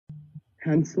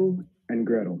Hansel and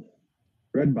Gretel.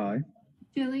 Read by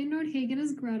Jillian Nordhagen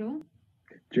as Gretel.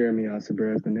 Jeremy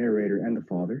Assabuur as the narrator and the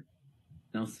father.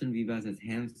 Nelson Vivas as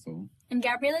Hansel. And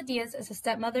Gabriela Diaz as the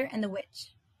stepmother and the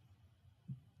witch.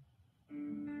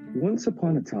 Once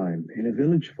upon a time, in a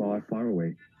village far, far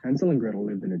away, Hansel and Gretel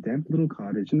lived in a damp little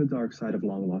cottage in the dark side of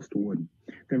long-lost wood.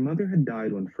 Their mother had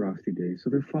died one frosty day, so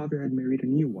their father had married a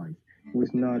new wife, who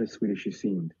was not as sweet as she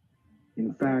seemed.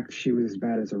 In fact, she was as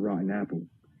bad as a rotten apple.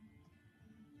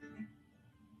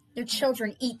 Your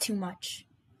children eat too much.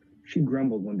 She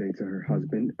grumbled one day to her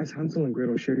husband as Hansel and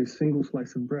Gretel shared a single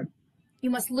slice of bread. You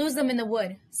must lose them in the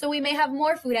wood, so we may have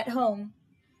more food at home.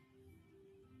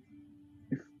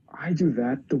 If I do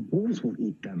that, the wolves will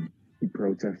eat them, he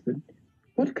protested.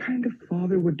 What kind of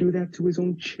father would do that to his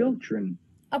own children?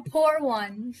 A poor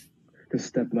one. The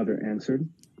stepmother answered.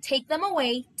 Take them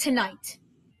away tonight.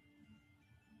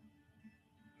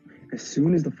 As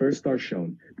soon as the first star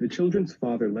shone, the children's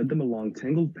father led them along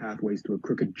tangled pathways to a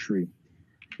crooked tree.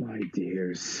 My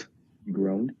dears, he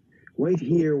groaned, wait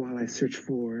here while I search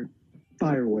for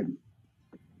firewood.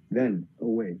 Then,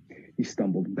 away, he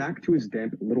stumbled back to his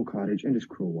damp little cottage and his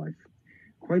cruel wife.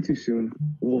 Quite too soon,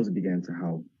 wolves began to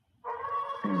howl,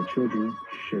 and the children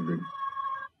shivered.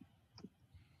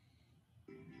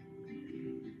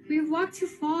 We've walked too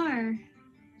far.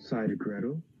 Sighed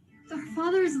Gretel. Our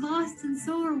father is lost, and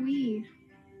so are we.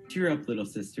 Cheer up, little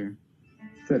sister,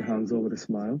 Said Hansel with a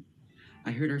smile.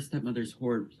 I heard our stepmother's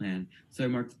horrid plan, so I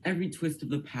marked every twist of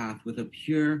the path with a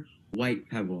pure white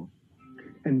pebble.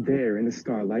 And there, in the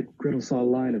starlight, Gretel saw a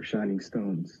line of shining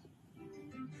stones.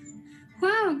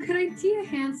 Wow, good idea,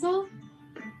 Hansel.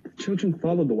 The children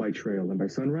followed the white trail, and by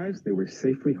sunrise, they were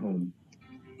safely home.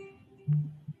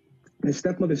 His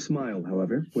stepmother's smile,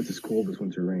 however, was as cold as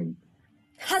winter rain.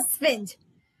 Husband!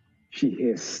 She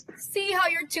hissed. See how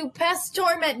your two pests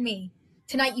torment me.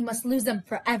 Tonight you must lose them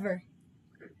forever.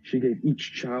 She gave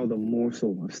each child a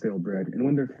morsel of stale bread, and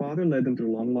when their father led them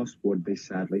through long-lost wood, they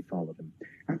sadly followed him.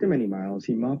 After many miles,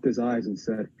 he mopped his eyes and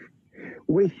said,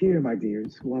 Wait here, my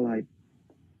dears, while I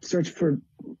search for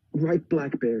ripe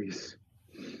blackberries.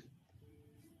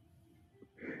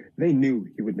 They knew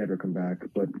he would never come back,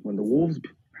 but when the wolves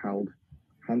howled,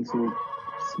 Hansel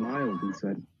smiled and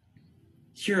said,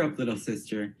 Cheer up, little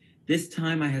sister. This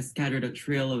time I have scattered a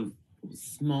trail of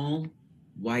small,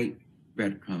 white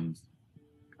breadcrumbs.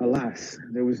 Alas,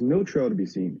 there was no trail to be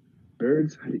seen.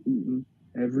 Birds had eaten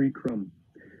every crumb.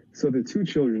 So the two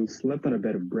children slept on a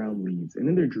bed of brown leaves, and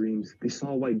in their dreams they saw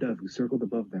a white dove who circled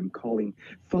above them, calling,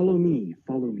 Follow me,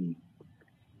 follow me.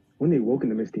 When they woke in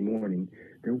the misty morning,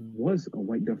 there was a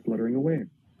white dove fluttering away.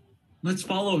 Let's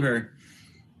follow her,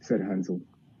 said Hansel.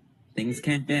 Things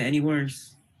can't get any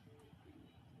worse.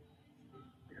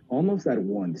 Almost at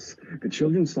once, the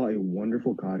children saw a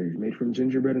wonderful cottage made from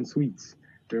gingerbread and sweets.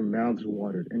 Their mouths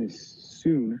watered, and as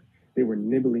soon they were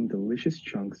nibbling delicious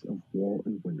chunks of wall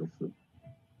and window fruit.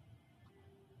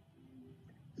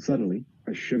 Suddenly,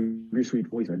 a sugar-sweet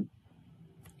voice said,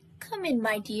 Come in,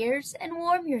 my dears, and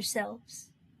warm yourselves.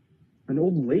 An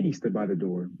old lady stood by the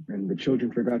door, and the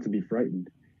children forgot to be frightened.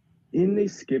 In they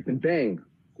skipped, and bang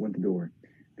went the door.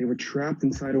 They were trapped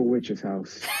inside a witch's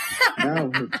house. Now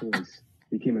her voice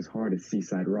became as hard as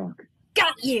seaside rock.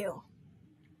 Got you!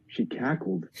 She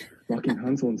cackled, locking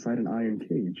Hansel inside an iron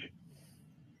cage.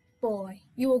 Boy,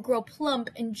 you will grow plump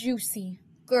and juicy.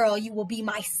 Girl, you will be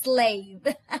my slave.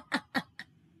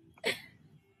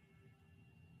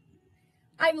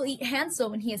 I will eat Hansel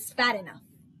when he is fat enough.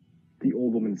 The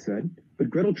old woman said, but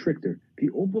Gretel tricked her. The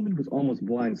old woman was almost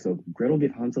blind, so Gretel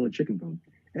gave Hansel a chicken bone.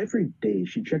 Every day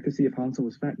she checked to see if Hansel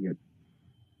was fat yet.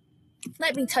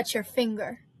 Let me touch your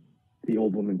finger, the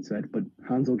old woman said, but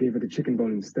Hansel gave her the chicken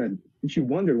bone instead, and she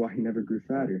wondered why he never grew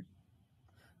fatter.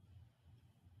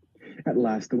 At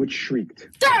last, the witch shrieked.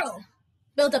 Girl!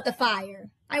 Build up the fire.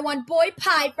 I want boy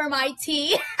pie for my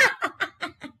tea.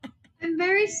 I'm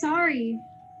very sorry,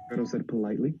 Gretel said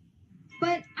politely.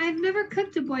 but I've never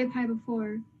cooked a boy pie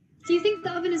before. Do you think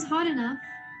the oven is hot enough?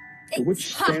 The witch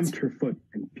It's hot. stamped her foot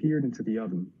and peered into the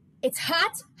oven. It's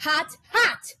hot, hot,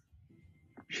 hot.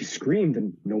 She screamed,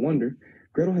 and no wonder.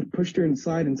 Gretel had pushed her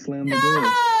inside and slammed the door.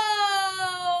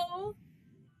 No!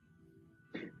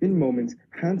 In moments,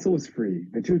 Hansel was free.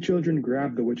 The two children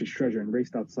grabbed the witch's treasure and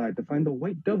raced outside to find the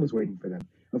white dove was waiting for them.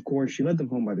 Of course, she led them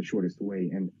home by the shortest way,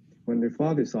 and when their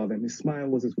father saw them, his smile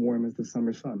was as warm as the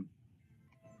summer sun.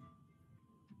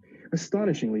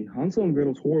 Astonishingly, Hansel and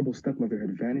Gretel's horrible stepmother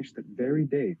had vanished that very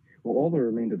day, while all that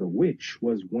remained of the witch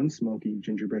was one smoky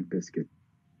gingerbread biscuit.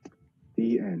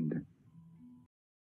 The end.